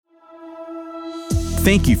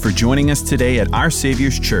Thank you for joining us today at Our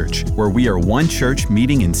Savior's Church, where we are one church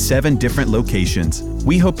meeting in 7 different locations.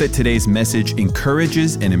 We hope that today's message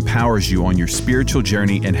encourages and empowers you on your spiritual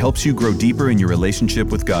journey and helps you grow deeper in your relationship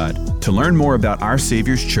with God. To learn more about Our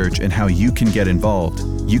Savior's Church and how you can get involved,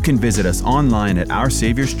 you can visit us online at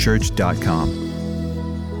oursaviourschurch.com.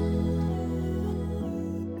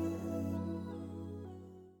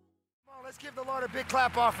 Let's give the Lord a big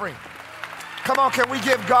clap offering. Come on, can we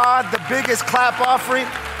give God the biggest clap offering?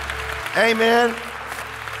 Amen.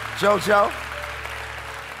 JoJo,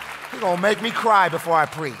 you're going to make me cry before I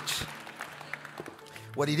preach.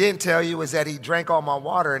 What he didn't tell you is that he drank all my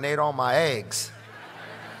water and ate all my eggs.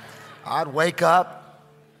 I'd wake up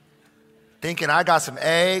thinking I got some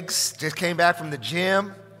eggs, just came back from the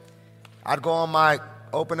gym. I'd go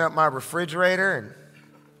open up my refrigerator and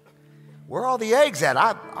where are all the eggs at?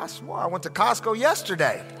 I swore I went to Costco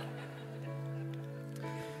yesterday.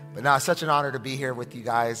 But now it's such an honor to be here with you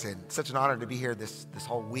guys and such an honor to be here this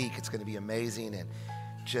whole week. It's going to be amazing. And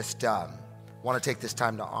just want to take this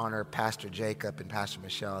time to honor Pastor Jacob and Pastor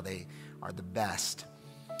Michelle. They are the best.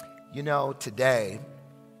 You know, today,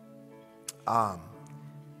 the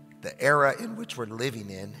era in which we're living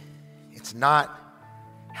in, it's not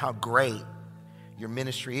how great your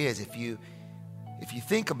ministry is. If you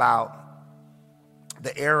think about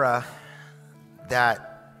the era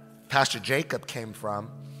that Pastor Jacob came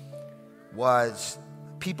from, was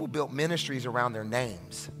people built ministries around their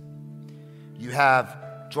names. You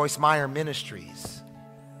have Joyce Meyer Ministries.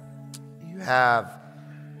 You have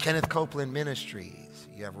Kenneth Copeland Ministries.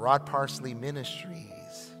 You have Rod Parsley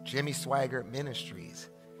Ministries. Jimmy Swaggart Ministries.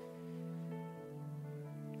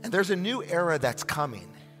 And there's a new era that's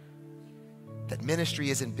coming that ministry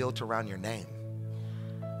isn't built around your name.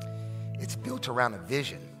 It's built around a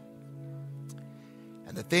vision.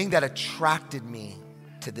 And the thing that attracted me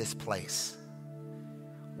to this place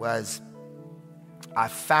was I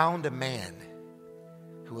found a man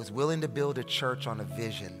who was willing to build a church on a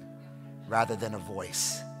vision rather than a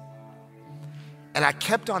voice. And I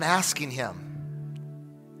kept on asking him,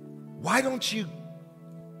 why don't you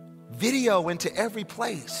video into every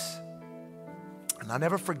place? And I'll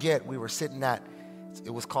never forget, we were sitting at,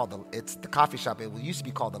 it's the coffee shop. It used to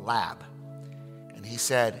be called the Lab. And he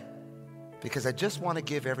said, because I just want to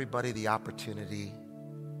give everybody the opportunity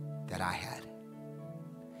that I had.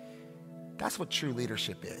 That's what true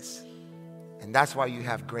leadership is. And that's why you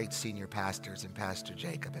have great senior pastors and Pastor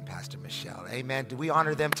Jacob and Pastor Michelle. Amen. Do we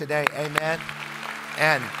honor them today? Amen.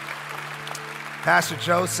 And Pastor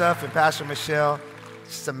Joseph and Pastor Michelle,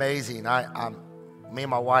 it's amazing. Me and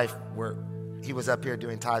my wife he was up here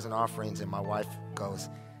doing tithes and offerings, and my wife goes,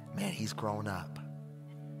 man, he's grown up.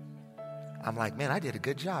 I'm like, man, I did a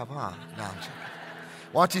good job, huh? No, I'm joking.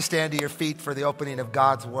 Why don't you stand to your feet for the opening of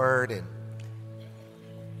God's word? And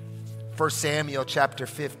 1 Samuel chapter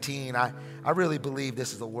 15, I really believe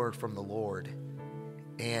this is a word from the Lord.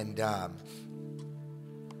 And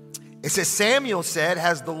it says, Samuel said,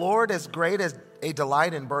 has the Lord as great as a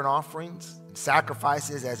delight in burnt offerings and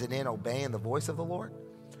sacrifices as in obeying the voice of the Lord?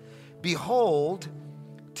 Behold,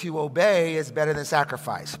 to obey is better than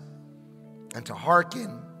sacrifice, and to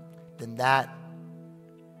hearken than that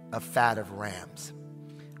of fat of rams.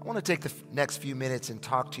 I want to take the next few minutes and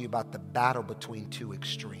talk to you about the battle between two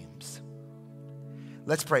extremes.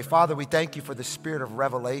 Let's pray. Father, we thank you for the spirit of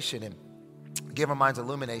revelation and give our minds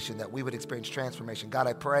illumination that we would experience transformation. God,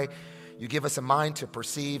 I pray you give us a mind to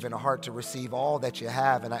perceive and a heart to receive all that you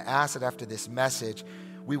have. And I ask that after this message,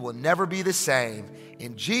 we will never be the same.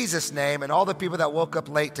 In Jesus' name, and all the people that woke up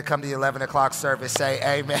late to come to the 11 o'clock service say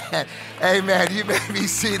amen. Amen. You may be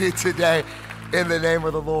seated today in the name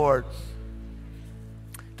of the Lord.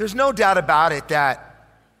 There's no doubt about it that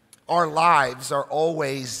our lives are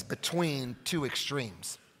always between two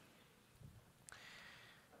extremes.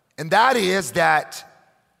 And that is that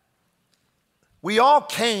we all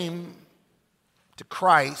came to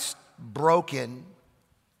Christ broken,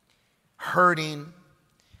 hurting, in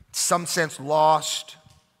some sense lost.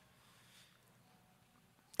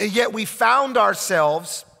 And yet we found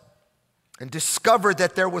ourselves and discovered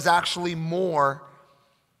that there was actually more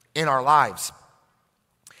in our lives.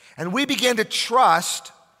 And we began to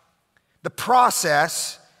trust the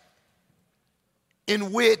process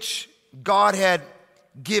in which God had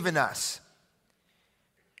given us.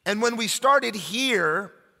 And when we started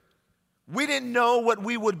here, we didn't know what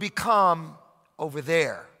we would become over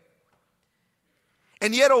there.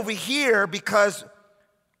 And yet over here, because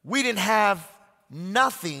we didn't have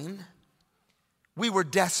nothing, we were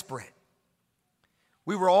desperate.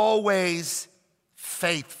 We were always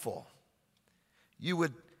faithful. You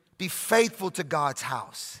would be faithful to God's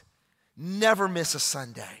house. never miss a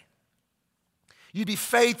Sunday. You'd be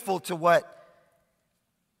faithful to what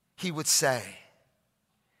he would say.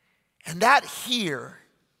 And that here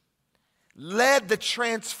led the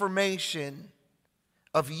transformation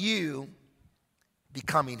of you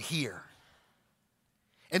becoming here.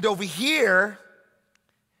 And over here,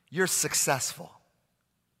 you're successful.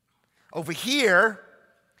 Over here,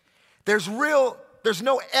 there's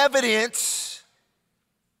no evidence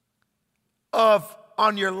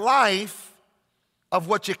on your life of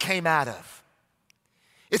what you came out of.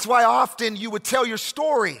 It's why often you would tell your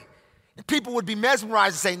story and people would be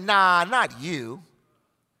mesmerized and say, nah, not you.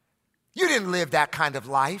 You didn't live that kind of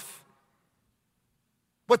life.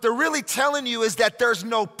 What they're really telling you is that there's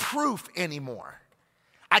no proof anymore.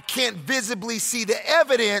 I can't visibly see the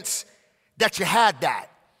evidence that you had that.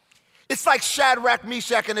 It's like Shadrach,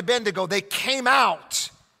 Meshach, and Abednego. They came out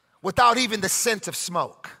without even the scent of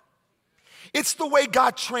smoke. It's the way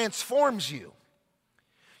God transforms you.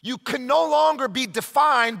 You can no longer be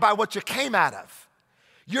defined by what you came out of.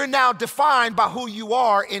 You're now defined by who you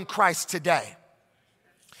are in Christ today.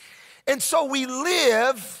 And so we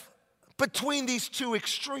live between these two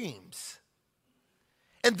extremes.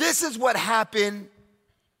 And this is what happened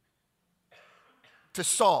to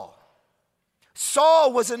Saul.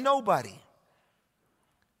 Saul was a nobody.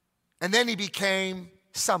 And then he became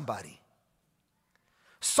somebody.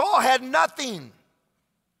 Saul had nothing.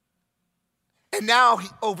 And now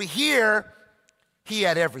over here, he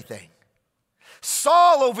had everything.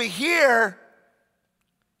 Saul over here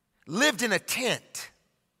lived in a tent.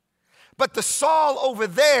 But the Saul over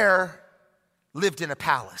there lived in a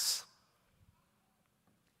palace.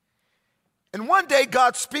 And one day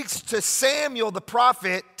God speaks to Samuel the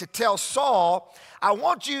prophet to tell Saul, I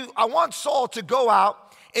want Saul to go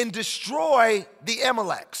out and destroy the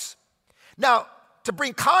Amaleks. Now, to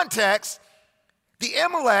bring context, the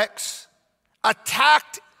Amaleks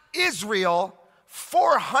attacked Israel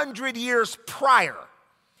 400 years prior,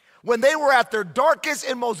 when they were at their darkest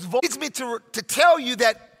and most vulnerable. It leads me to tell you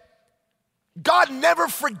that God never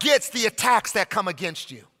forgets the attacks that come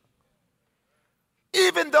against you.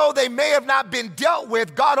 Even though they may have not been dealt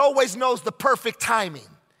with, God always knows the perfect timing,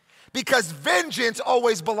 because vengeance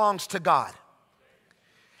always belongs to God.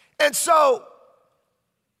 And so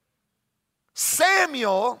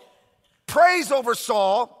Samuel prays over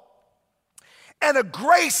Saul, and a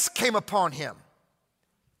grace came upon him.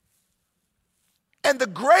 And the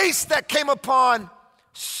grace that came upon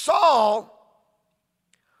Saul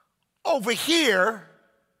over here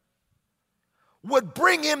would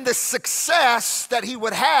bring him the success that he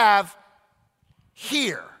would have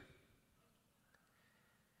here.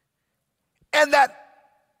 And that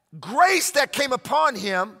grace that came upon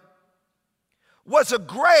him was a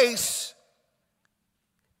grace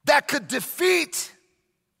that could defeat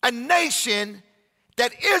a nation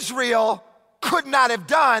that Israel could not have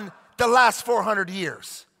done the last 400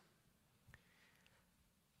 years.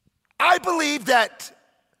 I believe that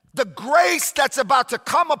the grace that's about to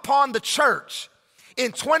come upon the church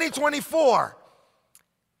in 2024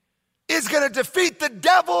 is going to defeat the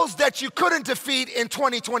devils that you couldn't defeat in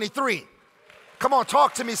 2023. Come on,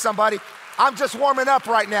 talk to me, somebody. I'm just warming up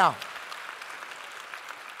right now.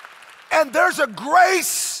 And there's a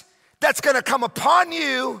grace that's going to come upon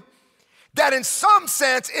you that in some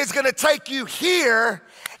sense is going to take you here,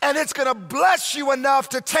 and it's going to bless you enough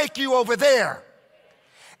to take you over there.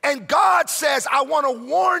 And God says, I want to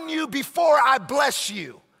warn you before I bless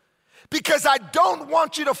you, because I don't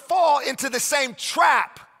want you to fall into the same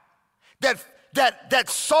trap that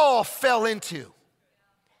Saul fell into.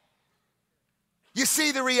 You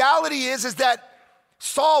see, the reality is that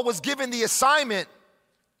Saul was given the assignment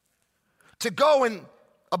to go and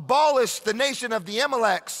abolish the nation of the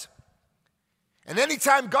Amaleks. And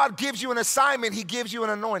anytime God gives you an assignment, he gives you an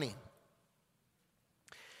anointing.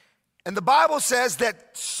 And the Bible says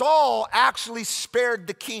that Saul actually spared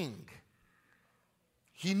the king.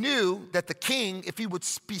 He knew that the king, if he would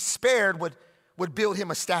be spared, would build him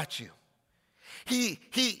a statue. He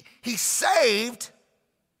saved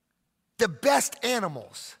the best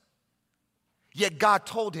animals, yet God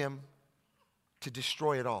told him to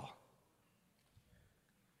destroy it all.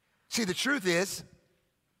 See, the truth is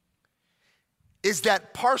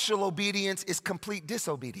that partial obedience is complete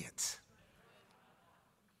disobedience.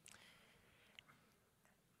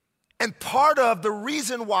 And part of the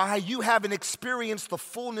reason why you haven't experienced the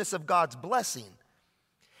fullness of God's blessing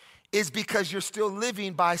is because you're still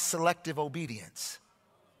living by selective obedience.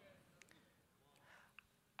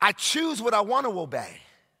 I choose what I want to obey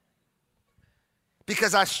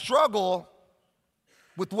because I struggle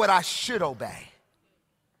with what I should obey.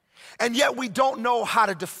 And yet we don't know how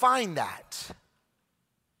to define that.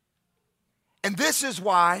 And this is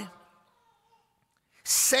why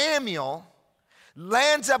Samuel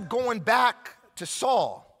lands up going back to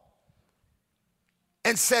Saul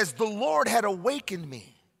and says, the Lord had awakened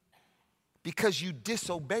me because you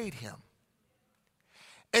disobeyed him.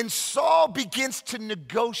 And Saul begins to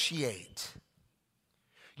negotiate.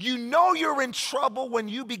 You know you're in trouble when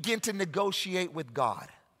you begin to negotiate with God.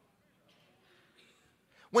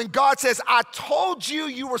 When God says, I told you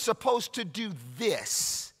you were supposed to do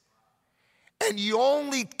this, and you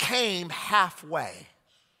only came halfway.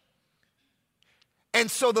 And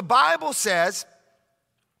so the Bible says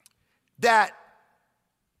that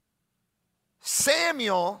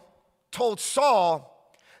Samuel told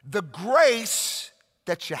Saul, the grace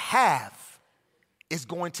that you have is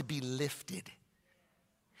going to be lifted,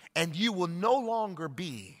 and you will no longer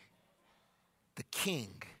be the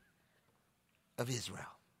king of Israel.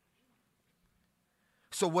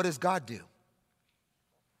 So what does God do?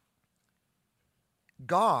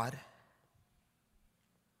 God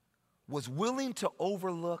was willing to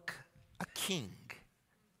overlook a king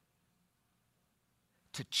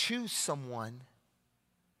to choose someone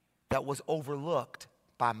that was overlooked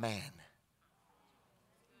by man.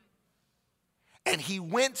 And he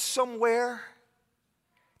went somewhere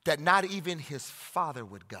that not even his father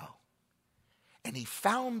would go. And he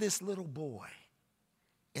found this little boy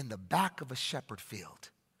in the back of a shepherd field.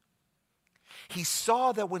 He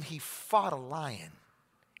saw that when he fought a lion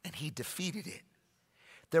and he defeated it,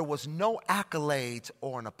 there was no accolades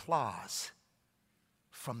or an applause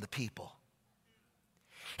from the people.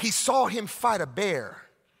 He saw him fight a bear.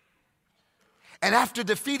 And after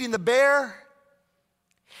defeating the bear,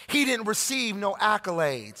 he didn't receive no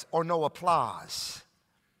accolades or no applause.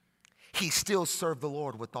 He still served the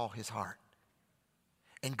Lord with all his heart.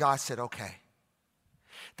 And God said, okay,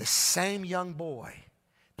 the same young boy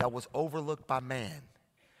that was overlooked by man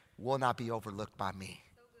will not be overlooked by me.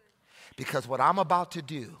 Because what I'm about to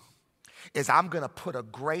do is I'm going to put a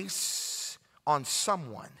grace on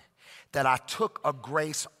someone that I took a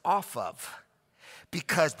grace off of,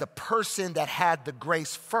 because the person that had the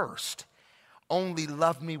grace first only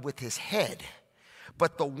loved me with his head.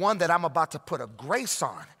 But the one that I'm about to put a grace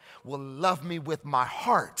on will love me with my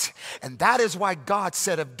heart. And that is why God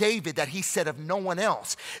said of David that he said of no one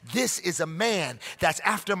else, this is a man that's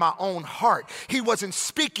after my own heart. He wasn't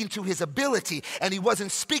speaking to his ability, and he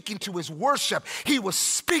wasn't speaking to his worship. He was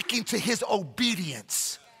speaking to his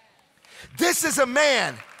obedience. This is a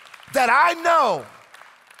man that I know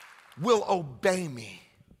will obey me.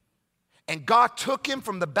 And God took him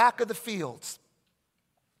from the back of the fields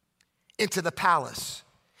into the palace,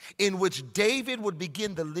 in which David would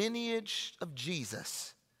begin the lineage of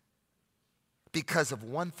Jesus because of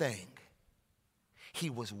one thing. He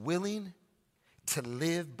was willing to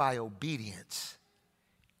live by obedience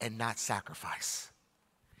and not sacrifice.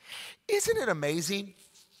 Isn't it amazing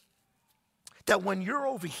that when you're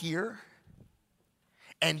over here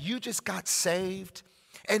and you just got saved,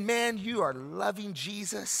 and man, you are loving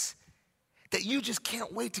Jesus, that you just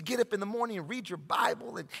can't wait to get up in the morning and read your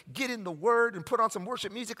Bible and get in the Word and put on some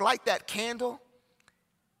worship music, light that candle.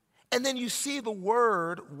 And then you see the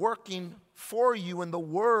Word working for you and the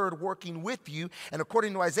Word working with you. And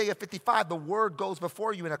according to Isaiah 55, the Word goes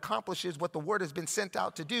before you and accomplishes what the Word has been sent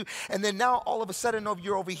out to do. And then now all of a sudden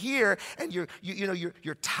you're over here and you're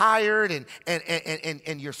tired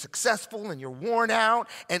and you're successful and you're worn out.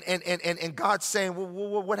 And God's saying,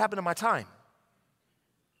 well, what happened to my time?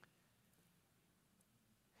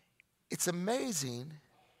 It's amazing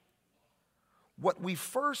what we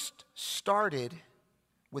first started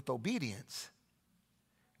with obedience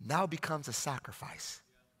now becomes a sacrifice.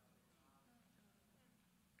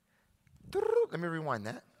 Let me rewind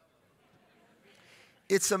that.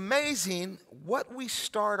 It's amazing what we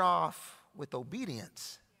start off with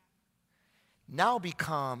obedience now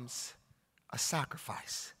becomes a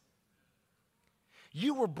sacrifice.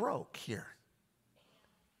 You were broke here.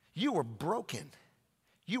 You were broken.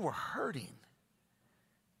 You were hurting.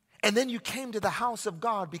 And then you came to the house of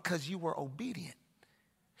God because you were obedient.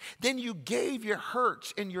 Then you gave your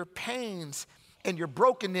hurts and your pains and your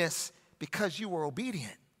brokenness because you were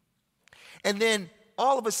obedient. And then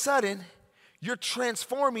all of a sudden, you're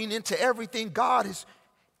transforming into everything God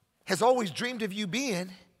has always dreamed of you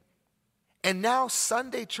being. And now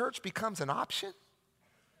Sunday church becomes an option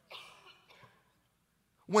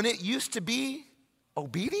when it used to be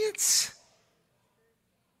obedience.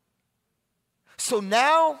 So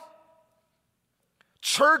now,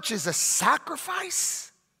 church is a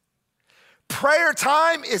sacrifice. Prayer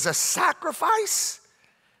time is a sacrifice.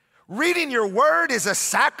 Reading your word is a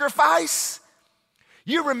sacrifice.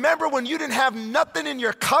 You remember when you didn't have nothing in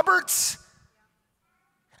your cupboards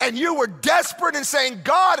and you were desperate and saying,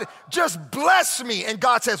 God, just bless me. And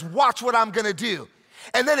God says, watch what I'm gonna do.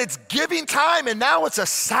 And then it's giving time and now it's a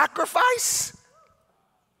sacrifice?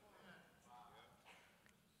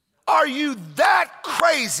 Are you that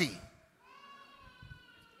crazy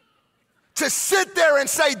to sit there and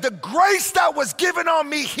say, the grace that was given on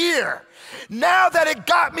me here, now that it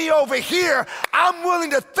got me over here, I'm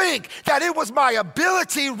willing to think that it was my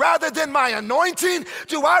ability rather than my anointing?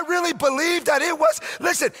 Do I really believe that it was,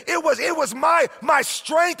 listen, it was my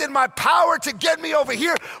strength and my power to get me over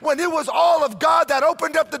here when it was all of God that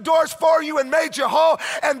opened up the doors for you and made you whole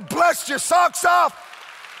and blessed your socks off?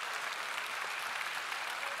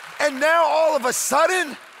 And now all of a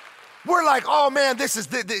sudden, we're like, oh man, this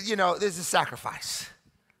is sacrifice.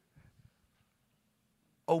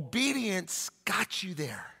 Obedience got you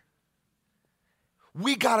there.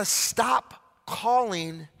 We gotta stop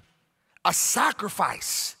calling a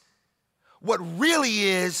sacrifice what really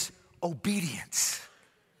is obedience.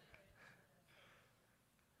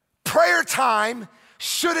 Prayer time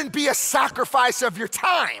shouldn't be a sacrifice of your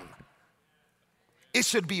time. It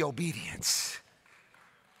should be obedience.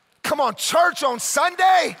 Come on, church on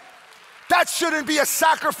Sunday, that shouldn't be a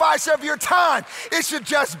sacrifice of your time. It should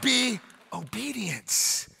just be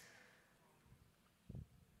obedience.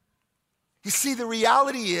 You see, the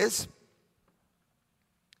reality is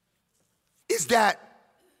that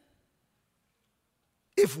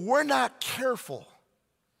if we're not careful,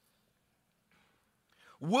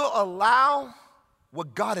 we'll allow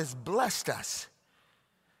what God has blessed us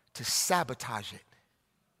to sabotage it.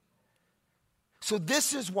 So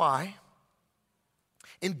this is why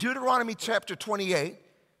in Deuteronomy chapter 28,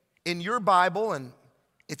 in your Bible, and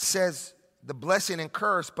it says the blessing and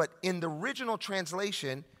curse, but in the original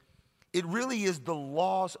translation, it really is the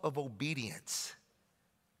laws of obedience.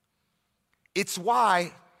 It's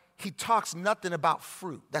why he talks nothing about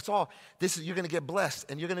fruit. That's all. You're gonna get blessed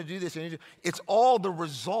and you're gonna do this. It's all the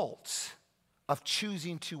results of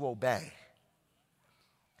choosing to obey.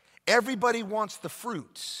 Everybody wants the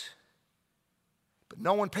fruits, but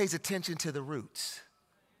no one pays attention to the roots.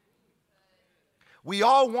 We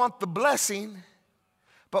all want the blessing,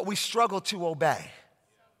 but we struggle to obey.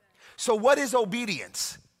 So what is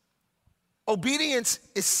obedience? Obedience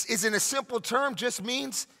is in a simple term, just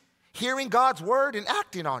means hearing God's word and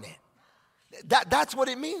acting on it. That's what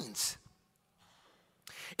it means.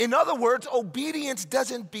 In other words, obedience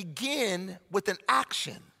doesn't begin with an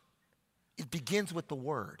action. It begins with the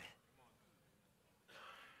word.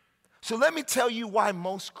 So let me tell you why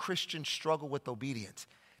most Christians struggle with obedience.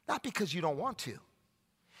 Not because you don't want to.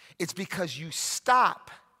 It's because you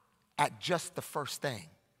stop at just the first thing.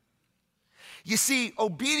 You see,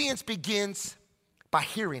 obedience begins by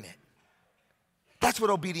hearing it. That's what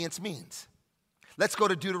obedience means. Let's go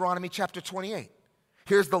to Deuteronomy chapter 28.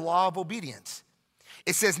 Here's the law of obedience.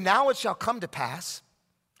 It says, now it shall come to pass,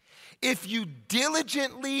 if you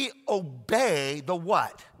diligently obey the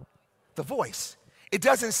what? The voice. It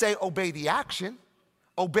doesn't say obey the action.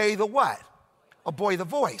 Obey the what? Obey the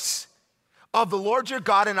voice of the Lord your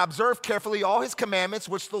God, and observe carefully all his commandments,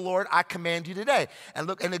 which the Lord I command you today. And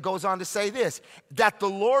look, and it goes on to say this, that the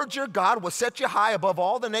Lord your God will set you high above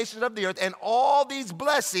all the nations of the earth, and all these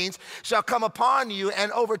blessings shall come upon you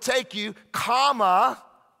and overtake you, comma,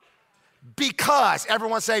 because.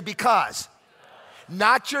 Everyone say because.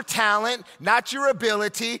 Not your talent, not your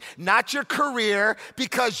ability, not your career,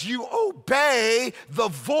 because you obey the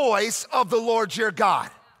voice of the Lord your God.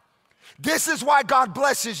 This is why God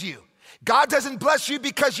blesses you. God doesn't bless you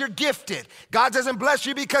because you're gifted. God doesn't bless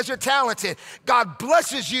you because you're talented. God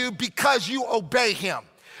blesses you because you obey him.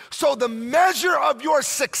 So the measure of your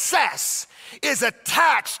success is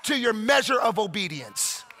attached to your measure of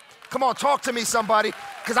obedience. Come on, talk to me, somebody,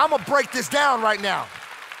 because I'm gonna break this down right now.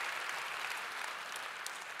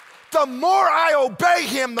 The more I obey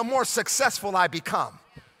him, the more successful I become.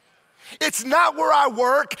 It's not where I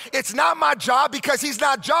work. It's not my job, because he's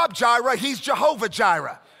not Job Jireh, he's Jehovah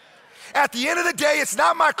Jireh. At the end of the day, it's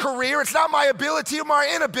not my career, it's not my ability or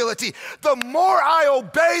my inability. The more I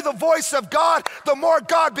obey the voice of God, the more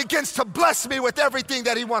God begins to bless me with everything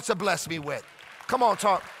that he wants to bless me with. Come on,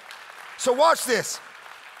 talk. So watch this.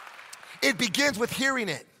 It begins with hearing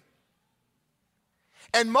it.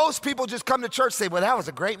 And most people just come to church and say, well, that was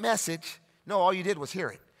a great message. No, all you did was hear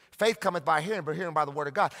it. Faith cometh by hearing, but hearing by the word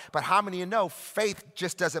of God. But how many of you know faith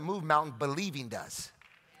just doesn't move mountains, believing does?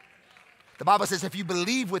 The Bible says if you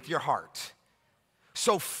believe with your heart.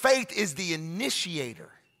 So faith is the initiator.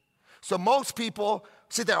 So most people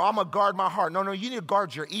sit there, oh, I'm going to guard my heart. No, you need to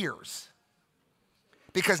guard your ears.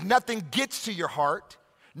 Because nothing gets to your heart,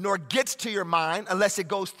 nor gets to your mind unless it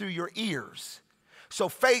goes through your ears. So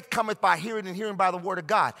faith cometh by hearing, and hearing by the word of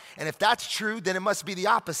God. And if that's true, then it must be the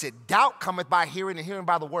opposite. Doubt cometh by hearing, and hearing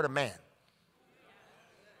by the word of man.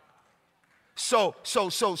 So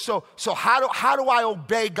how do I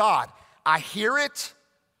obey God? I hear it,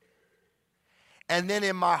 and then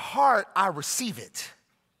in my heart, I receive it.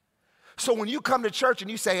 So when you come to church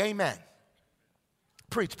and you say, amen,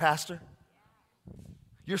 preach, pastor,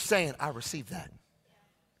 you're saying, I receive that.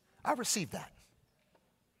 I receive that.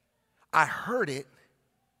 I heard it,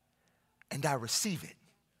 and I receive it.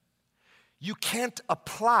 You can't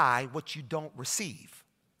apply what you don't receive.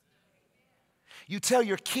 You tell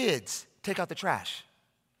your kids, take out the trash.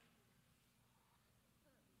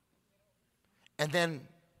 And then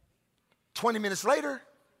 20 minutes later,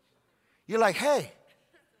 you're like, hey,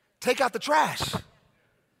 take out the trash.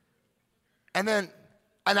 And then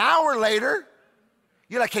an hour later,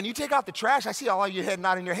 you're like, can you take out the trash? I see all of your head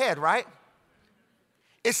nodding your head, right?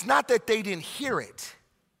 It's not that they didn't hear it.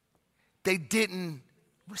 They didn't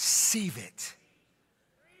receive it.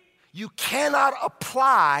 You cannot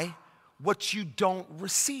apply what you don't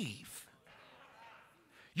receive.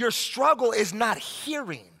 Your struggle is not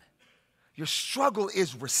hearing. Your struggle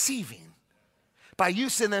is receiving. By you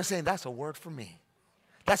sitting there saying, that's a word for me.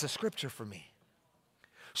 That's a scripture for me.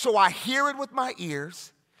 So I hear it with my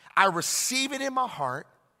ears, I receive it in my heart,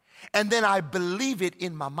 and then I believe it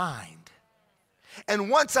in my mind. And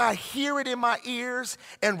once I hear it in my ears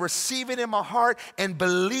and receive it in my heart and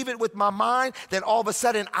believe it with my mind, then all of a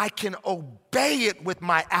sudden I can obey it with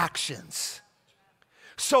my actions.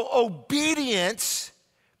 So obedience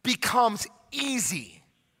becomes easy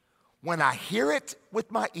when I hear it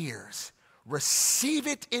with my ears, receive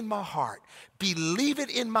it in my heart, believe it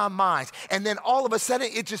in my mind, and then all of a sudden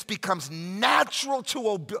it just becomes natural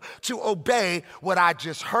to obey what I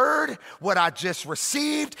just heard, what I just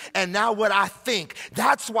received, and now what I think.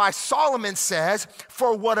 That's why Solomon says,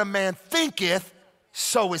 for what a man thinketh,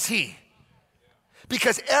 so is he.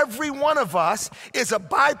 Because every one of us is a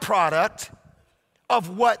byproduct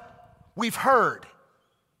of what we've heard.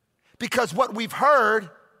 Because what we've heard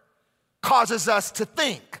causes us to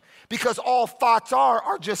think. Because all thoughts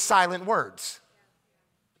are just silent words.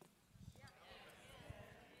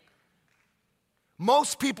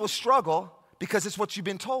 Most people struggle because it's what you've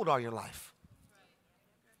been told all your life.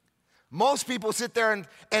 Most people sit there and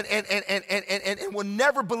will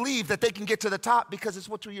never believe that they can get to the top because it's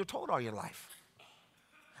what you're told all your life.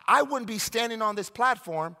 I wouldn't be standing on this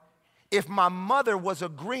platform if my mother was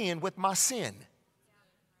agreeing with my sin.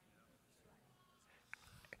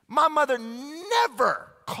 My mother never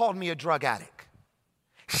called me a drug addict.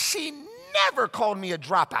 She never called me a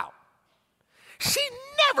dropout. She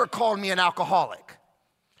never called me an alcoholic.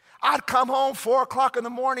 I'd come home 4 o'clock in the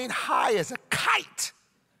morning high as a kite,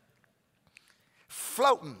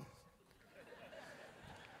 floating.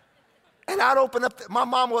 And I'd open up, my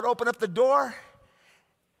mom would open up the door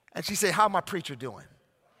and she'd say, how my preacher doing?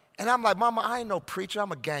 And I'm like, Mama, I ain't no preacher,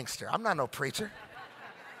 I'm a gangster. I'm not no preacher.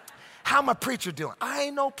 How my preacher doing? I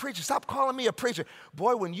ain't no preacher. Stop calling me a preacher.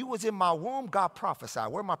 Boy, when you was in my womb, God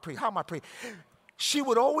prophesied. Where my preacher? How my preacher? She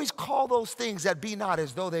would always call those things that be not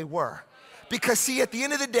as though they were. Because see, at the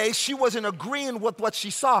end of the day, she wasn't agreeing with what she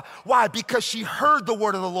saw. Why? Because she heard the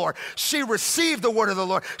word of the Lord. She received the word of the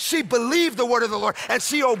Lord. She believed the word of the Lord. And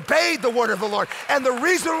she obeyed the word of the Lord. And the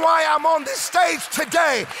reason why I'm on this stage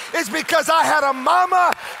today is because I had a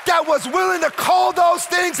mama that was willing to call those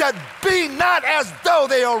things that be not as though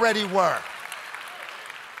they already were.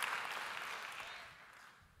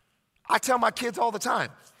 I tell my kids all the time,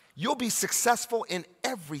 you'll be successful in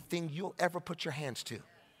everything you'll ever put your hands to.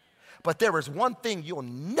 But there is one thing you'll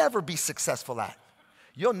never be successful at.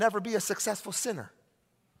 You'll never be a successful sinner.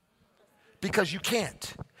 Because you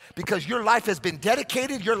can't. Because your life has been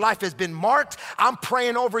dedicated, your life has been marked. I'm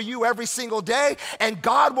praying over you every single day, and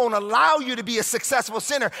God won't allow you to be a successful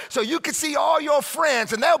sinner. So you can see all your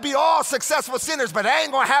friends, and they'll be all successful sinners, but it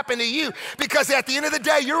ain't gonna happen to you. Because at the end of the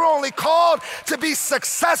day, you're only called to be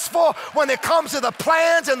successful when it comes to the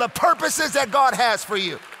plans and the purposes that God has for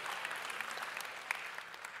you.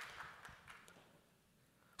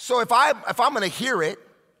 So if I'm going to hear it,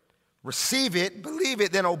 receive it, believe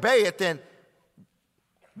it, then obey it, then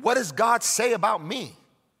what does God say about me?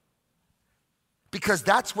 Because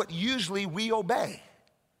that's what usually we obey.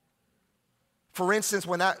 For instance,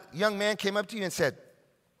 when that young man came up to you and said,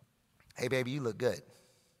 hey, baby, you look good.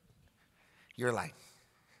 You're like,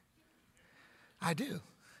 I do.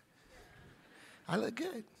 I look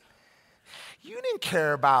good. You didn't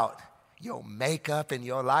care about, your makeup and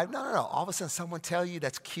your life. No. All of a sudden someone tell you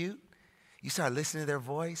that's cute. You start listening to their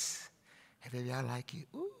voice. Hey, baby, I like you.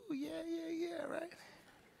 Ooh, yeah, right?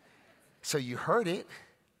 So you heard it.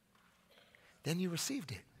 Then you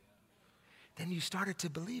received it. Then you started to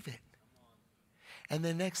believe it. And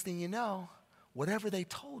the next thing you know, whatever they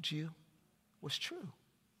told you was true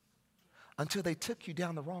until they took you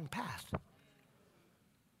down the wrong path.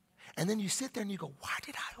 And then you sit there and you go, why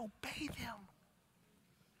did I obey them?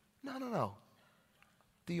 No.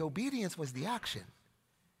 The obedience was the action.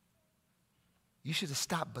 You should have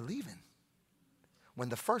stopped believing when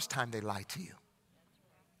the first time they lied to you.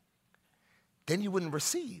 Then you wouldn't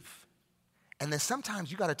receive. And then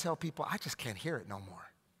sometimes you got to tell people, I just can't hear it no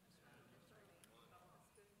more.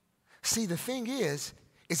 See, the thing is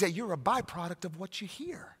that you're a byproduct of what you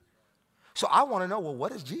hear. So I want to know, well,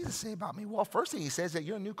 what does Jesus say about me? Well, first thing he says that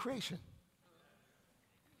you're a new creation.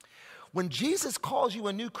 When Jesus calls you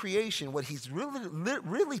a new creation, what he's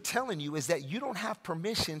really telling you is that you don't have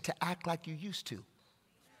permission to act like you used to.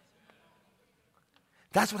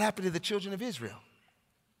 That's what happened to the children of Israel.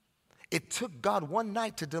 It took God one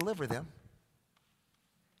night to deliver them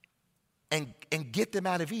and get them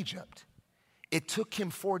out of Egypt. It took him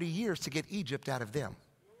 40 years to get Egypt out of them.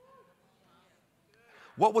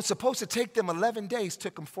 What was supposed to take them 11 days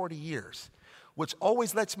took them 40 years, which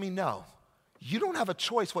always lets me know you don't have a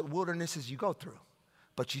choice what wildernesses you go through,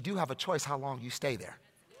 but you do have a choice how long you stay there.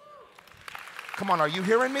 Come on, are you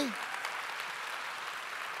hearing me?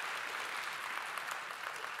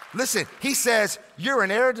 Listen, he says, you're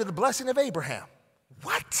an heir to the blessing of Abraham.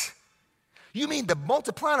 What? You mean the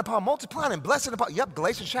multiplying upon multiplying and blessing upon, yep,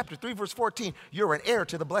 Galatians chapter 3, verse 14, you're an heir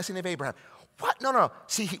to the blessing of Abraham. What? No.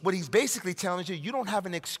 See, what he's basically telling you don't have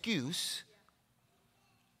an excuse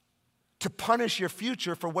to punish your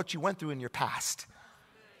future for what you went through in your past.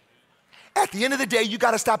 At the end of the day, you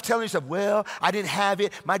got to stop telling yourself, well, I didn't have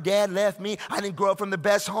it. My dad left me. I didn't grow up from the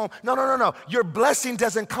best home. No. Your blessing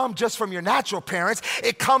doesn't come just from your natural parents.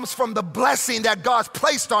 It comes from the blessing that God's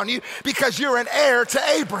placed on you because you're an heir to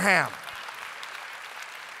Abraham.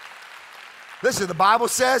 Listen, the Bible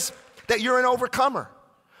says that you're an overcomer,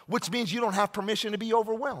 which means you don't have permission to be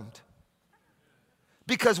overwhelmed.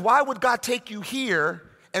 Because why would God take you here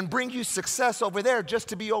and bring you success over there just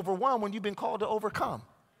to be overwhelmed when you've been called to overcome?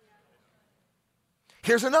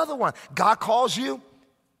 Here's another one. God calls you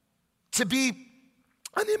to be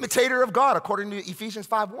an imitator of God, according to Ephesians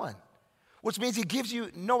 5:1, which means he gives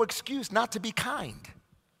you no excuse not to be kind.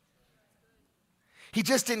 He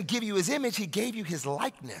just didn't give you his image, he gave you his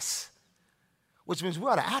likeness, which means we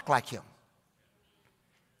ought to act like him.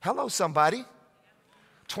 Hello, somebody.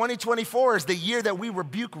 2024 is the year that we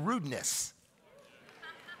rebuke rudeness.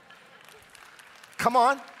 Come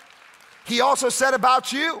on. He also said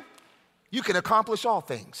about you, you can accomplish all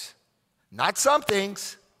things. Not some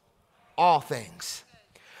things, all things.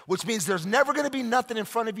 Which means there's never going to be nothing in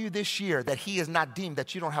front of you this year that he has not deemed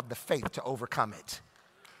that you don't have the faith to overcome it.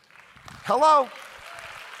 Hello?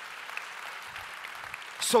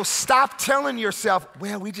 So stop telling yourself,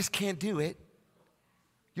 well, we just can't do it.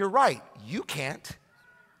 You're right, you can't.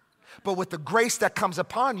 But with the grace that comes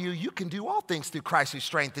upon you, you can do all things through Christ who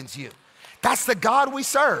strengthens you. That's the God we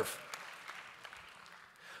serve.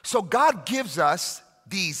 So God gives us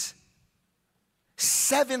these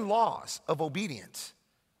 7 laws of obedience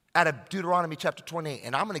out of Deuteronomy chapter 28.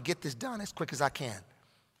 And I'm going to get this done as quick as I can.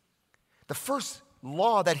 The first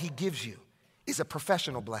law that he gives you is a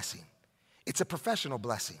professional blessing. It's a professional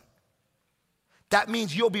blessing. That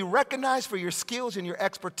means you'll be recognized for your skills and your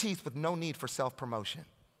expertise with no need for self-promotion.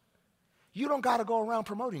 You don't got to go around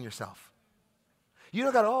promoting yourself. You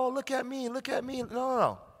don't got to, oh, look at me.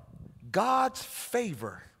 No. God's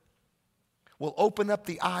favor will open up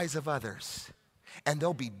the eyes of others, and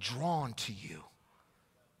they'll be drawn to you.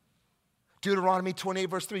 Deuteronomy 28,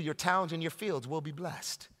 verse 3, your towns and your fields will be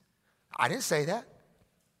blessed. I didn't say that.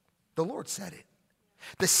 The Lord said it.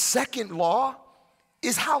 The second law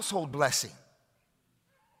is household blessing.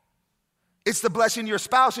 It's the blessing your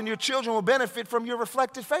spouse and your children will benefit from your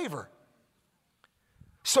reflected favor.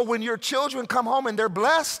 So when your children come home and they're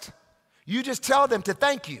blessed, you just tell them to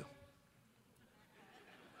thank you.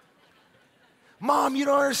 Mom, you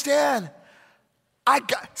don't understand.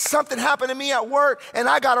 Something happened to me at work and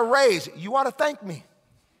I got a raise. You ought to thank me.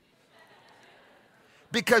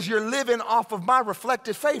 Because you're living off of my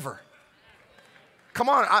reflected favor. Come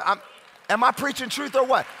on, am I preaching truth or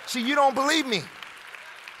what? See, you don't believe me.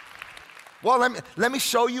 Well, let me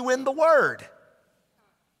show you in the word.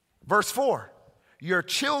 Verse 4, your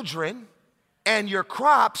children and your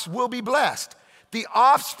crops will be blessed. The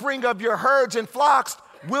offspring of your herds and flocks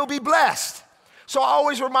will be blessed. So I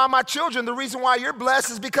always remind my children, the reason why you're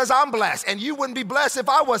blessed is because I'm blessed, and you wouldn't be blessed if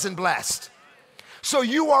I wasn't blessed. So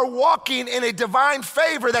you are walking in a divine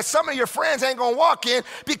favor that some of your friends ain't gonna walk in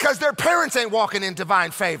because their parents ain't walking in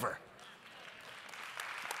divine favor.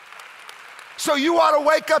 So you ought to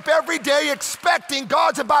wake up every day expecting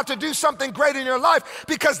God's about to do something great in your life,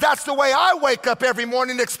 because that's the way I wake up every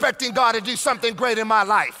morning, expecting God to do something great in my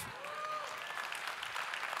life.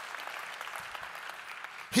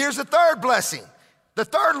 Here's the third blessing. The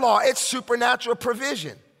third law, it's supernatural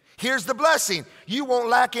provision. Here's the blessing. You won't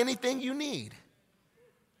lack anything you need.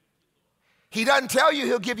 He doesn't tell you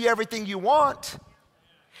he'll give you everything you want.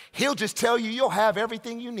 He'll just tell you you'll have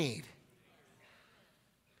everything you need.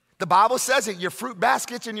 The Bible says it, your fruit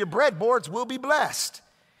baskets and your breadboards will be blessed.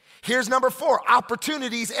 Here's number 4,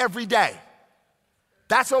 opportunities every day.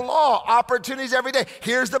 That's a law, opportunities every day.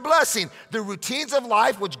 Here's the blessing. The routines of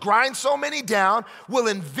life, which grind so many down, will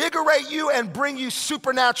invigorate you and bring you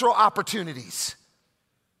supernatural opportunities.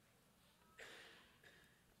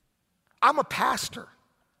 I'm a pastor.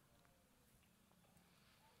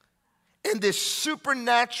 And this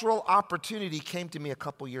supernatural opportunity came to me a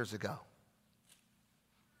couple years ago.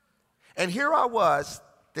 And here I was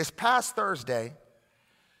this past Thursday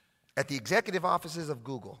at the executive offices of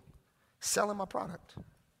Google selling my product.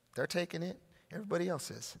 They're taking it, everybody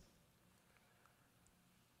else is.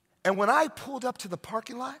 And when I pulled up to the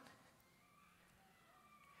parking lot,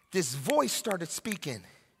 this voice started speaking.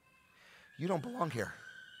 You don't belong here.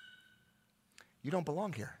 You don't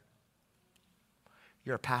belong here.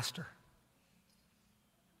 You're a pastor.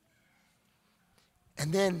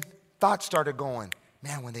 And then thoughts started going,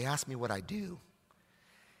 man, when they ask me what I do,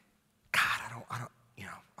 God, I don't, you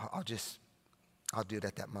know, I'll do it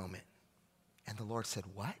at that moment. And the Lord said,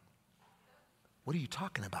 what? What are you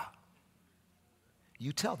talking about?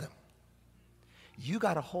 You tell them. You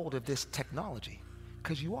got a hold of this technology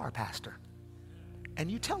because you are a pastor. And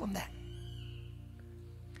you tell them that.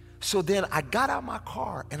 So then I got out of my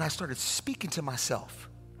car and I started speaking to myself.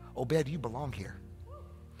 Obed, you belong here.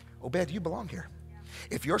 Obed, you belong here.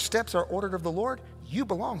 If your steps are ordered of the Lord, you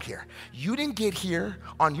belong here. You didn't get here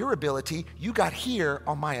on your ability. You got here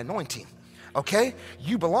on my anointing. Okay?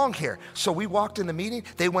 You belong here. So we walked in the meeting.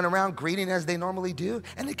 They went around greeting as they normally do.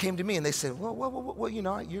 And they came to me and they said, well, you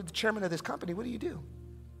know, you're the chairman of this company. What do you do?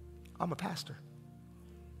 I'm a pastor.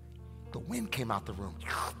 The wind came out the room.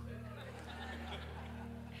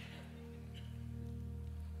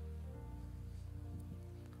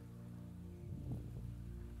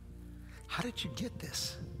 How did you get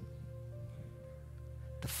this?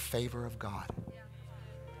 The favor of God.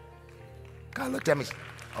 God looked at me,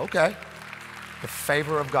 okay. The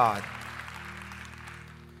favor of God.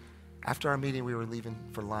 After our meeting, we were leaving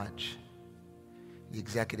for lunch. The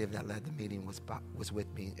executive that led the meeting was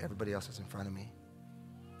with me. Everybody else was in front of me.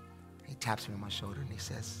 He taps me on my shoulder and he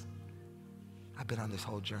says, I've been on this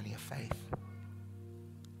whole journey of faith.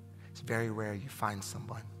 It's very rare you find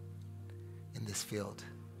someone in this field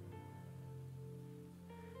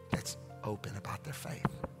that's open about their faith.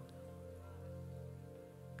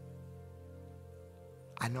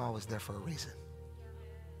 I know I was there for a reason.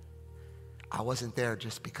 I wasn't there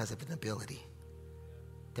just because of an ability.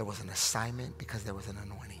 There was an assignment because there was an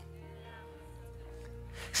anointing.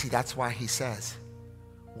 See, that's why he says,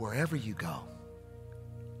 wherever you go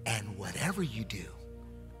and whatever you do,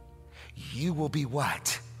 you will be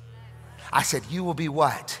what? I said, you will be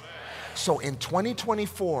what? So in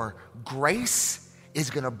 2024, grace is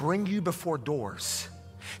going to bring you before doors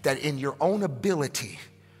that in your own ability,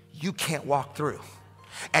 you can't walk through.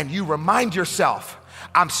 And you remind yourself,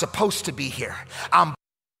 I'm supposed to be here. And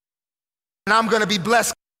I'm going to be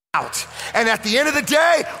blessed out. And at the end of the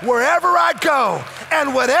day, wherever I go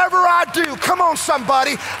and whatever I do, come on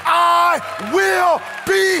somebody, I will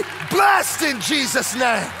be blessed in Jesus'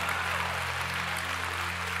 name.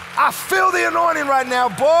 I feel the anointing right now,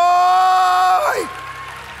 boy.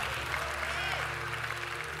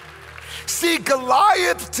 See,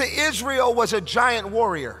 Goliath to Israel was a giant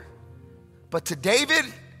warrior, but to David,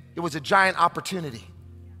 it was a giant opportunity.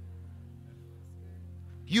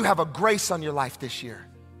 You have a grace on your life this year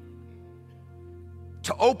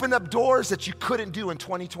to open up doors that you couldn't do in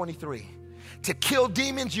 2023, to kill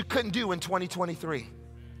demons you couldn't do in 2023.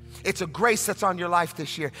 It's a grace that's on your life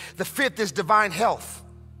this year. The fifth is divine health,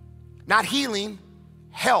 not healing,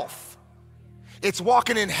 health. It's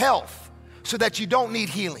walking in health so that you don't need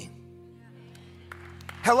healing.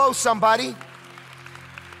 Hello, somebody.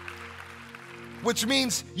 Which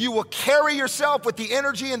means you will carry yourself with the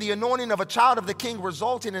energy and the anointing of a child of the King,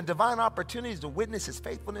 resulting in divine opportunities to witness his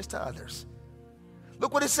faithfulness to others.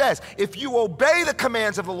 Look what it says. If you obey the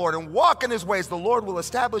commands of the Lord and walk in his ways, the Lord will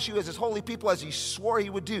establish you as his holy people as he swore he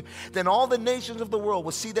would do. Then all the nations of the world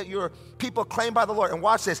will see that you're people claimed by the Lord. And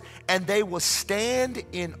watch this. And they will stand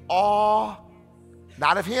in awe,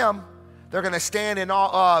 not of him. They're going to stand in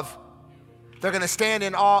awe of. They're going to stand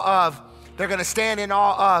in awe of. They're going to stand in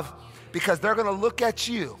awe of, because they're going to look at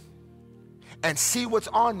you and see what's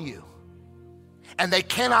on you. And they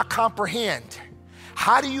cannot comprehend.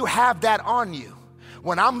 How do you have that on you?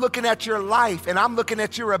 When I'm looking at your life and I'm looking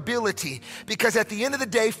at your ability, because at the end of the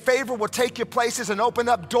day, favor will take you places and open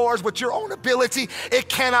up doors with your own ability. It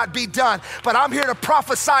cannot be done. But I'm here to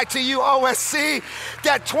prophesy to you, OSC,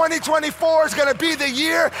 that 2024 is going to be the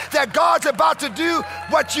year that God's about to do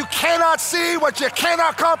what you cannot see, what you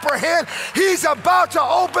cannot comprehend. He's about to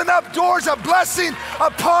open up doors of blessing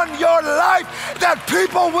upon your life that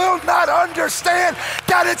people will not understand,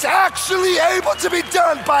 that it's actually able to be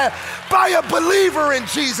done by a believer in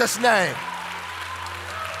Jesus' name.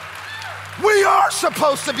 We are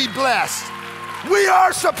supposed to be blessed. We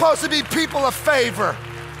are supposed to be people of favor.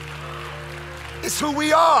 It's who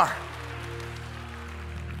we are.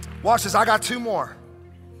 Watch this, I got two more.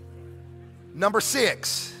 Number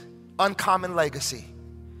 6, uncommon legacy.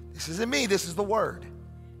 This isn't me, this is the word.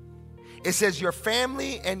 It says your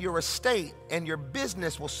family and your estate and your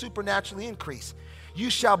business will supernaturally increase. You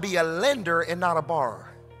shall be a lender and not a borrower.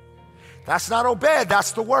 That's not Obed,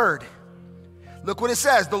 that's the word. Look what it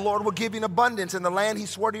says. The Lord will give you an abundance in the land he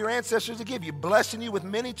swore to your ancestors to give you, blessing you with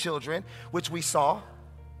many children, which we saw,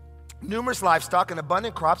 numerous livestock and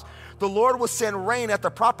abundant crops. The Lord will send rain at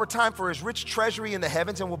the proper time for his rich treasury in the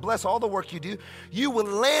heavens and will bless all the work you do. You will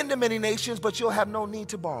lend to many nations, but you'll have no need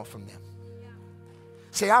to borrow from them.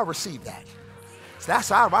 Say, I receive that. So that's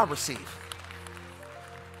how I receive.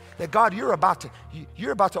 That God, you're about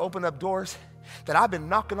to open up doors that I've been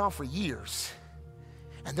knocking on for years,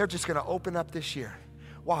 and they're just going to open up this year.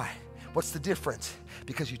 Why? What's the difference?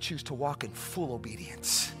 Because you choose to walk in full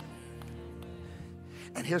obedience.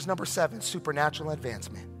 And here's number 7, supernatural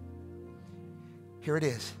advancement. Here it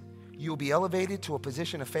is. You'll be elevated to a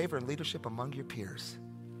position of favor and leadership among your peers.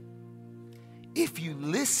 If you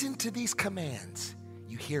listen to these commands,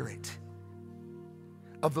 you hear it,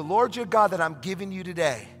 of the Lord your God that I'm giving you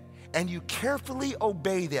today, and you carefully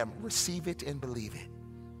obey them, receive it and believe it.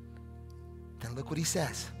 Then look what he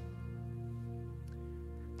says.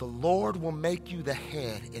 The Lord will make you the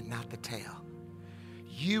head and not the tail.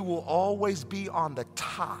 You will always be on the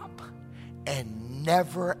top and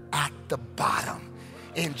never at the bottom,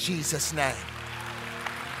 in Jesus' name.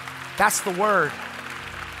 That's the word.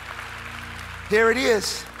 There it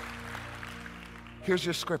is. Here's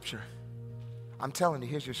your scripture. I'm telling you,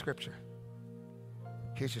 here's your scripture.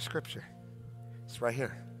 Here's your scripture. It's right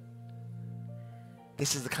here.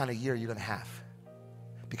 This is the kind of year you're going to have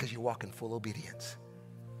because you walk in full obedience.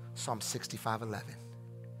 Psalm 65:11.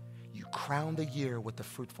 You crown the year with the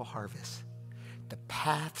fruitful harvest. The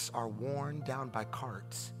paths are worn down by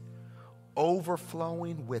carts,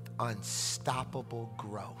 overflowing with unstoppable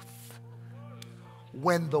growth.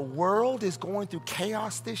 When the world is going through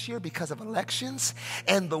chaos this year because of elections,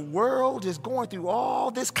 and the world is going through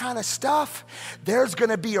all this kind of stuff, there's going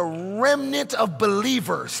to be a remnant of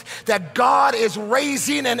believers that God is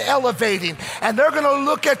raising and elevating. And they're going to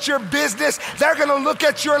look at your business, they're going to look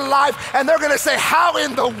at your life, and they're going to say, how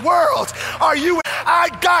in the world are you? I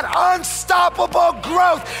got unstoppable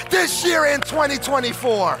growth this year in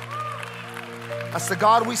 2024. That's the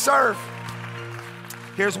God we serve.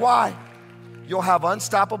 Here's why. You'll have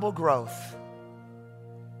unstoppable growth,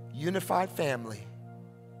 unified family,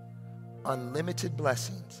 unlimited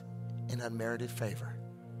blessings, and unmerited favor.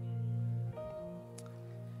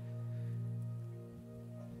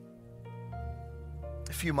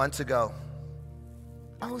 A few months ago,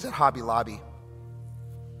 I was at Hobby Lobby.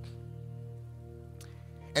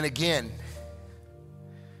 And again,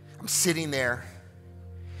 I'm sitting there,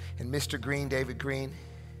 and Mr. Green, David Green,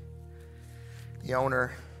 the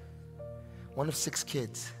owner, one of 6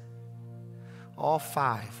 kids, all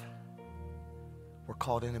 5 were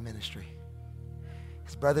called into ministry.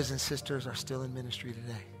 His brothers and sisters are still in ministry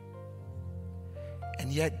today.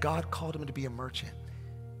 And yet God called him to be a merchant.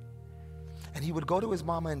 And he would go to his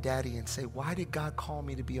mama and daddy and say, why did God call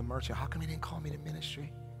me to be a merchant? How come he didn't call me to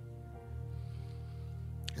ministry?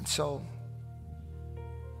 And so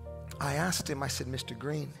I asked him, I said, Mr.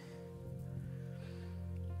 Green,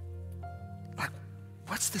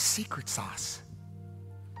 what's the secret sauce?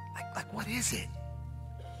 Like what is it?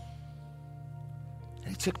 And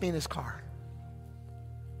he took me in his car.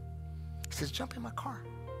 He says, jump in my car.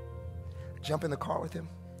 I jump in the car with him,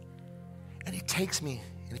 and he takes me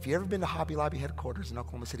And if you've ever been to Hobby Lobby headquarters in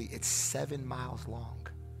Oklahoma City, it's 7 miles long.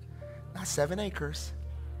 Not 7 acres,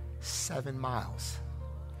 7 miles.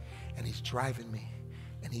 And he's driving me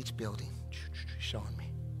in each building, showing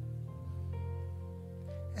me.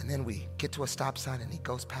 And then we get to a stop sign and he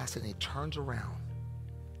goes past it and he turns around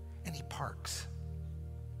and he parks.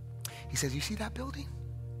 He says, you see that building?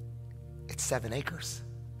 It's 7 acres.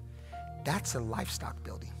 That's a livestock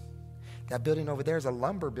building. That building over there is a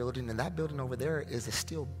lumber building, and that building over there is a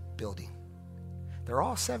steel building. They're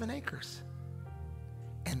all 7 acres.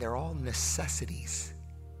 And they're all necessities.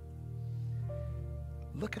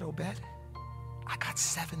 Look at Obed. I got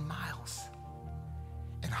 7 miles.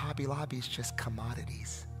 And Hobby Lobby's just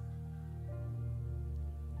commodities.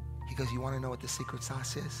 He goes, you want to know what the secret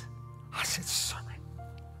sauce is? I said, sir,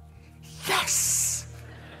 yes.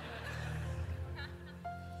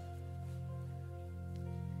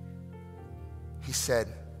 He said,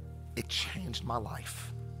 it changed my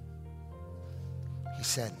life. He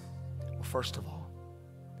said, well, first of all,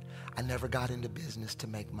 I never got into business to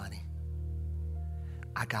make money.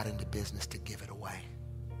 I got into business to give it away.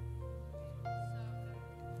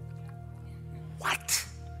 What?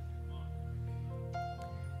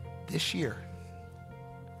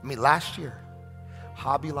 Last year,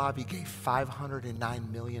 Hobby Lobby gave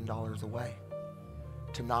 $509 million away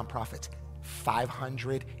to nonprofits.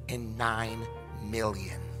 $509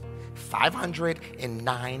 million.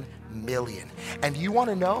 $509 million. And you want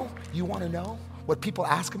to know what people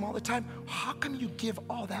ask him all the time? How come you give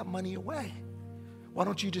all that money away? Why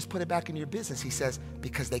don't you just put it back in your business? He says,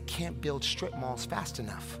 because they can't build strip malls fast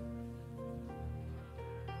enough.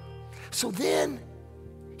 So then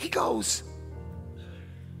he goes,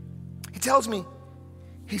 he tells me,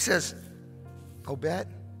 he says, Obed,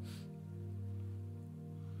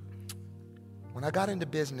 when I got into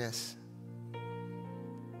business,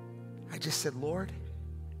 I just said, Lord,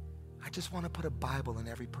 I just want to put a Bible in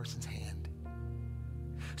every person's hand.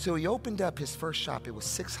 So he opened up his first shop. It was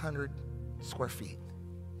 600 square feet.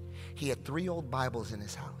 He had 3 old Bibles in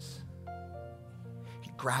his house.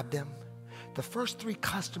 He grabbed them. The first 3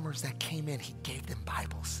 customers that came in, he gave them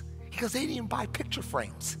Bibles. He goes, they didn't even buy picture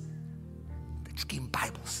frames. They just gave him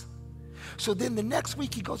Bibles. So then the next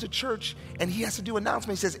week he goes to church and he has to do an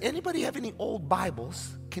announcement. He says, anybody have any old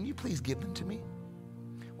Bibles? Can you please give them to me?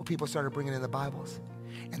 Well, people started bringing in the Bibles.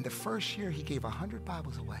 And the first year he gave 100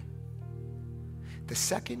 Bibles away. The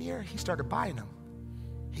second year he started buying them.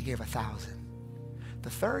 He gave 1,000. The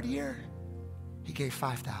third year he gave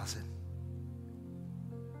 5,000.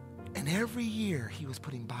 And every year he was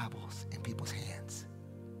putting Bibles in people's hands.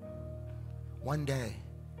 One day,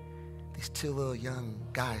 these 2 little young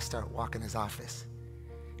guys start walking his office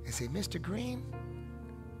and say, Mr. Green,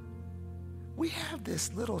 we have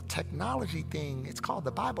this little technology thing. It's called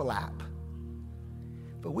the Bible app.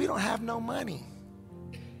 But we don't have no money.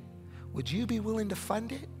 Would you be willing to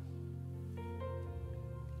fund it?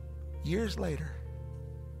 Years later,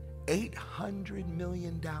 800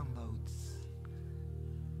 million downloads.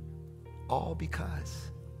 All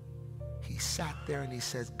because he sat there and he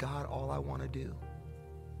says, God, all I want to do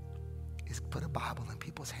is put a Bible in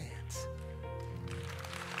people's hands.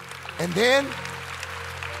 And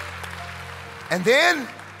then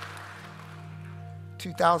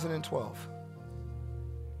 2012,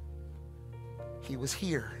 he was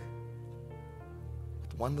here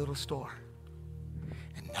with one little store.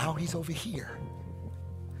 And now he's over here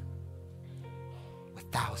with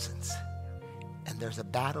thousands. And there's a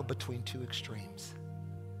battle between 2 extremes.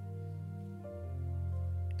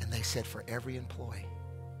 And they said for every employee,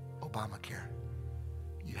 Obamacare,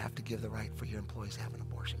 you have to give the right for your employees to have an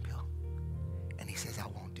abortion pill. And he says, I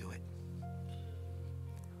won't do it.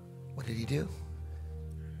 What did he do?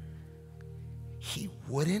 He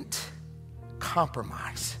wouldn't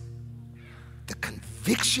compromise the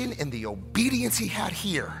conviction and the obedience he had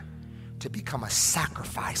here to become a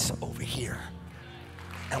sacrifice over here.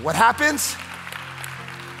 And what happens?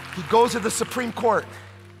 He goes to the Supreme Court.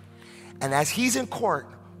 And as he's in court,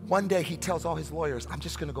 one day he tells all his lawyers, I'm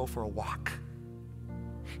just going to go for a walk.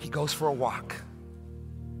 He goes for a walk.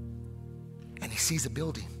 And he sees a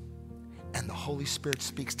building. And the Holy Spirit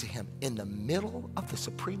speaks to him in the middle of the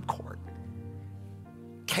Supreme Court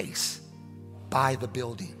case by the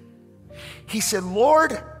building. He said,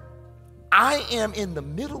 Lord, I am in the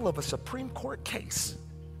middle of a Supreme Court case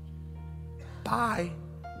by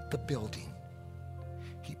the building.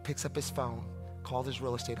 He picks up his phone, calls his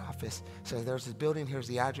real estate office, says, there's this building, here's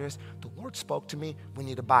the address. The Lord spoke to me, we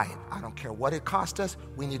need to buy it. I don't care what it cost us,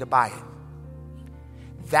 we need to buy it.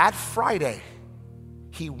 That Friday,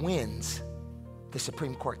 he wins the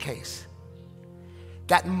Supreme Court case.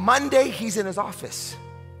 That Monday, he's in his office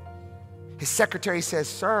His secretary says,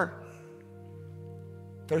 sir,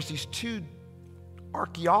 there's these 2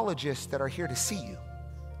 archaeologists that are here to see you.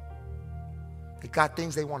 They got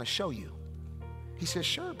things they want to show you. He says,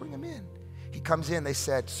 sure, bring them in. He comes in, they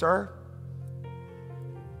said, sir,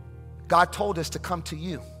 God told us to come to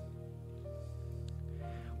you.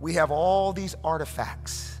 We have all these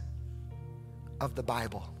artifacts of the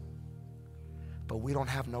Bible, but we don't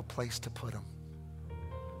have no place to put them.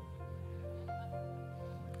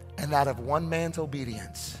 And out of one man's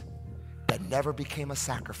obedience that never became a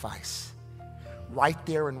sacrifice, right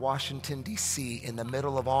there in Washington, D.C., in the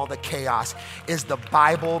middle of all the chaos, is the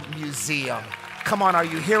Bible Museum. Come on, are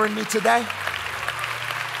you hearing me today?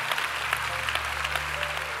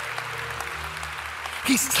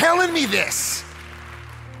 He's telling me this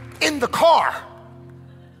in the car.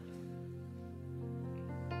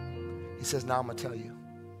 He says, now I'm going to tell you,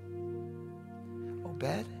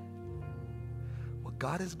 Obed, what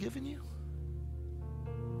God has given you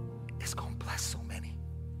is going to bless so many.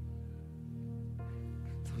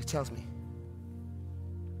 So he tells me,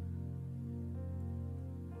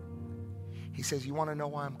 he says, you want to know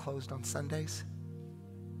why I'm closed on Sundays?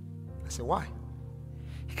 I said, why?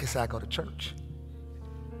 He said, I go to church.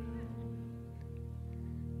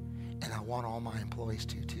 And I want all my employees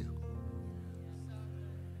to too.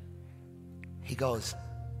 He goes,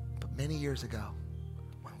 but many years ago,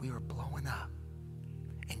 when we were blowing up,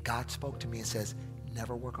 and God spoke to me and says,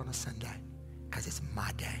 never work on a Sunday, because it's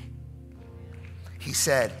my day. He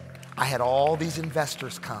said, I had all these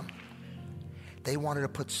investors come. They wanted to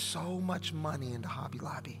put so much money into Hobby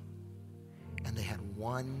Lobby, and they had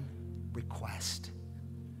one request.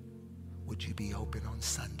 Would you be open on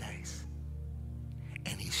Sundays?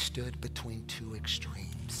 And he stood between 2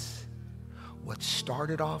 extremes. What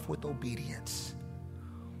started off with obedience,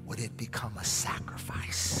 would it become a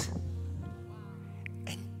sacrifice?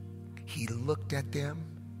 And he looked at them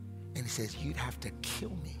and he says, you'd have to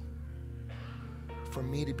kill me for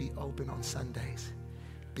me to be open on Sundays.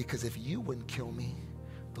 Because if you wouldn't kill me,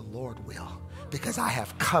 the Lord will. Because I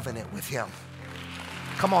have covenant with him.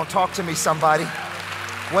 Come on, talk to me, somebody.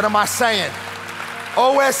 What am I saying?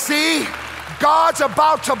 OSC, God's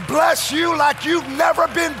about to bless you like you've never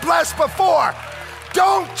been blessed before.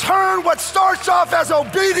 Don't turn what starts off as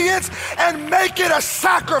obedience and make it a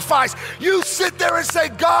sacrifice. You sit there and say,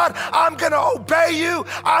 God, I'm going to obey you.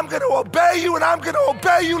 I'm going to obey you, and I'm going to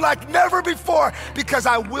obey you like never before, because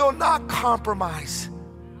I will not compromise.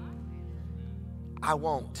 I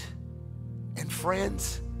won't. And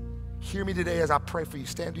friends, hear me today as I pray for you.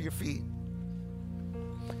 Stand to your feet.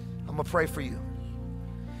 I'm going to pray for you,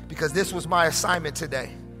 because this was my assignment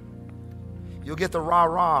today. You'll get the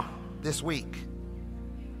rah-rah this week.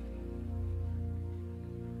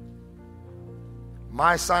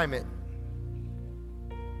 My assignment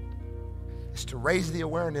is to raise the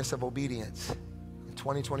awareness of obedience in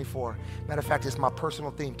 2024. Matter of fact, it's my personal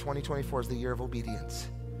theme. 2024 is the year of obedience.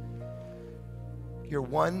 You're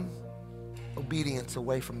one obedience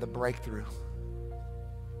away from the breakthrough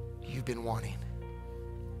you've been wanting.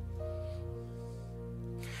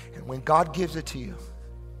 And when God gives it to you,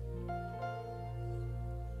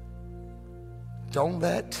 don't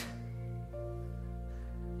let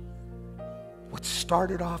what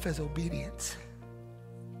started off as obedience,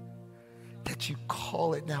 that you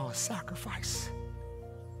call it now a sacrifice.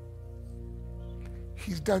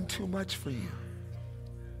 He's done too much for you.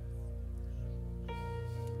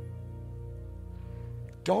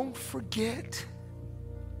 Don't forget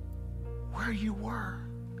where you were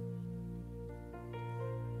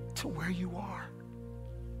to where you are.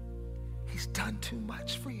 He's done too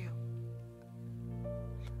much for you.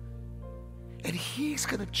 And he's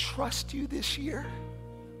going to trust you this year.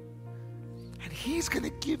 And he's going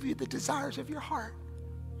to give you the desires of your heart.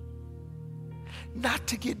 Not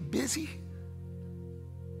to get busy,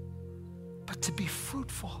 but to be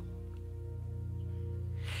fruitful.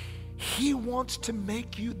 He wants to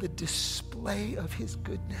make you the display of his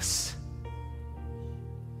goodness.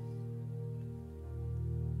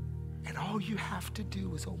 And all you have to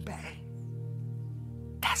do is obey.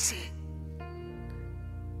 That's it.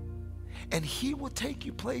 And he will take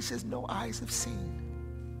you places no eyes have seen,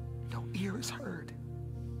 no ear has heard.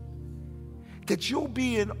 That you'll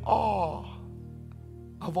be in awe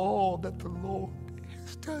of all that the Lord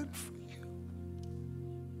has done for you.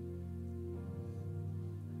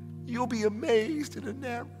 You'll be amazed and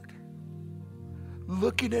enamored,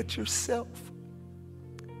 looking at yourself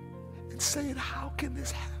and saying, how can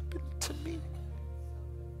this happen to me?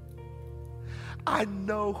 I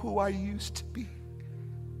know who I used to be.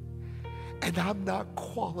 And I'm not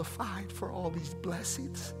qualified for all these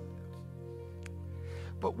blessings.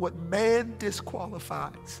 But what man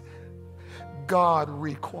disqualifies, God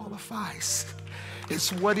requalifies.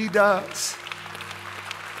 It's what he does.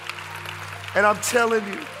 And I'm telling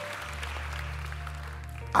you,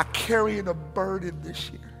 I'm carrying a burden this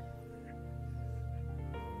year.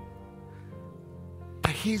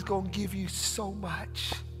 But he's going to give you so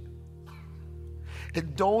much.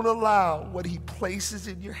 And don't allow what he places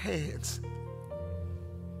in your hands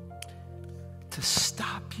to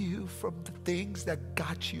stop you from the things that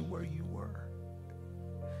got you where you were.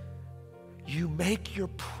 You make your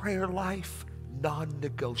prayer life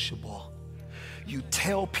non-negotiable. You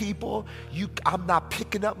tell people, I'm not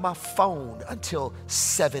picking up my phone until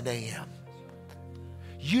 7 a.m.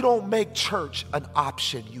 You don't make church an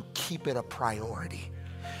option. You keep it a priority.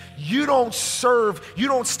 You don't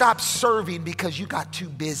stop serving because you got too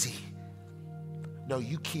busy. No,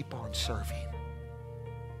 you keep on serving.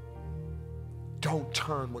 Don't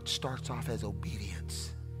turn what starts off as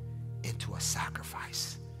obedience into a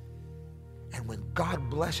sacrifice. And when God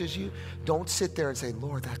blesses you, don't sit there and say,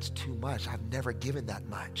 Lord, that's too much. I've never given that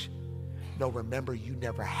much. No, remember, you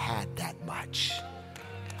never had that much.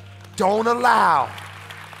 Don't allow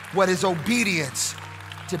what is obedience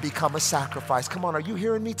to become a sacrifice. Come on, are you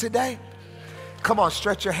hearing me today? Come on,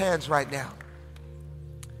 stretch your hands right now.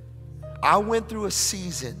 I went through a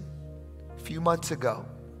season a few months ago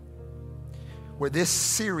where this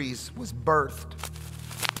series was birthed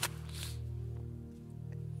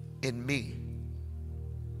in me.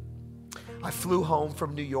 I flew home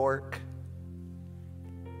from New York.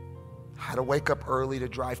 I had to wake up early to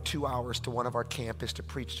drive 2 hours to one of our campus to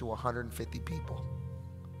preach to 150 people.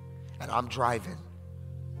 And I'm driving.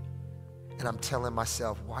 And I'm telling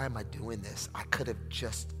myself, why am I doing this? I could have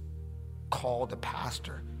just called a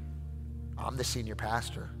pastor. I'm the senior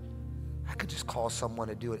pastor. I could just call someone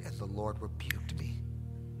to do it. And the Lord rebuked me.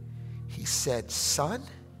 He said, son,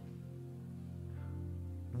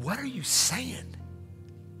 what are you saying?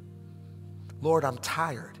 Lord, I'm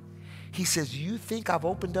tired. He says, you think I've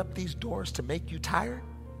opened up these doors to make you tired?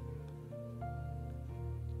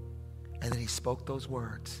 And then he spoke those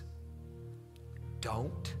words.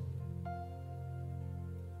 Don't.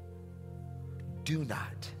 Do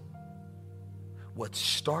not. What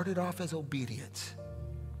started off as obedience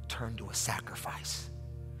turned to a sacrifice.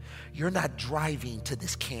 You're not driving to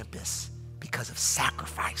this campus because of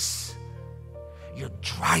sacrifice. You're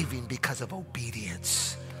driving because of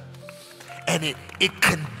obedience. And it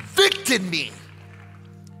convicted me.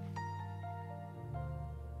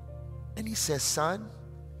 And he says, son,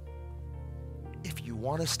 if you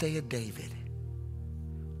want to stay a David,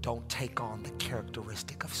 don't take on the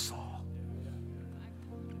characteristic of Saul.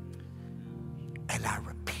 And I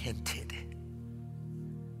repented.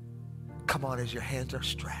 Come on, as your hands are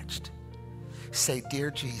stretched, say,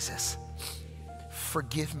 dear Jesus,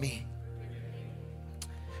 forgive me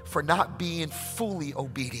for not being fully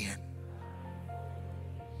obedient.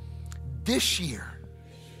 This year,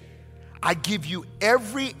 I give you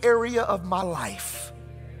every area of my life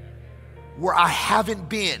where I haven't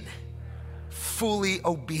been fully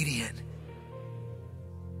obedient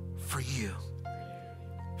for you.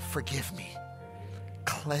 Forgive me,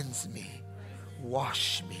 cleanse me,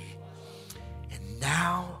 wash me. And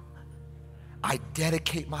now I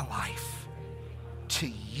dedicate my life to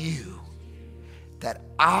you, that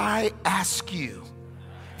I ask you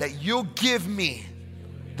that you'll give me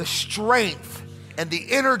the strength and the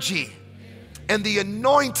energy and the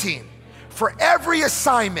anointing for every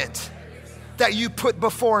assignment that you put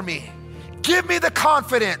before me. Give me the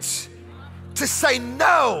confidence to say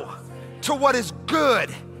no to what is good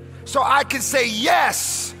so I can say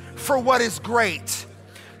yes for what is great.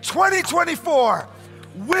 2024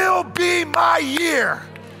 will be my year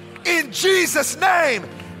in Jesus' name,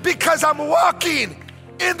 because I'm walking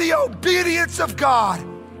in the obedience of God.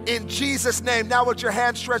 In Jesus' name. Now with your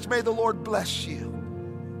hands stretched, may the Lord bless you.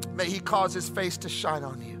 May he cause his face to shine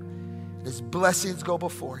on you, and his blessings go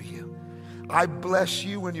before you. I bless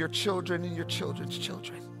you and your children and your children's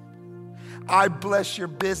children. I bless your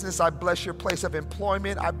business. I bless your place of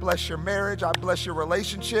employment. I bless your marriage. I bless your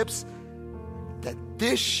relationships. That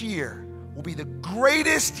this year will be the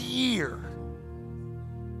greatest year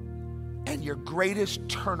and your greatest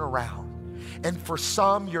turnaround. And for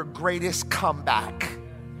some, your greatest comeback,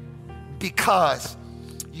 because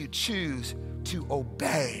you choose to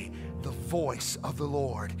obey the voice of the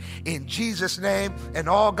Lord. In Jesus' name, and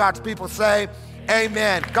all God's people say,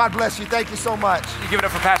 amen. God bless you. Thank you so much. You give it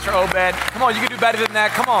up for Pastor Obed. Come on, you can do better than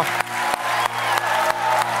that. Come on.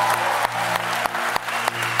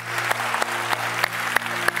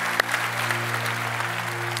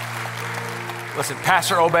 Listen,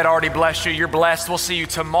 Pastor Obed already blessed you. You're blessed. We'll see you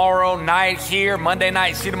tomorrow night here, Monday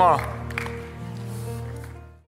night. See you tomorrow.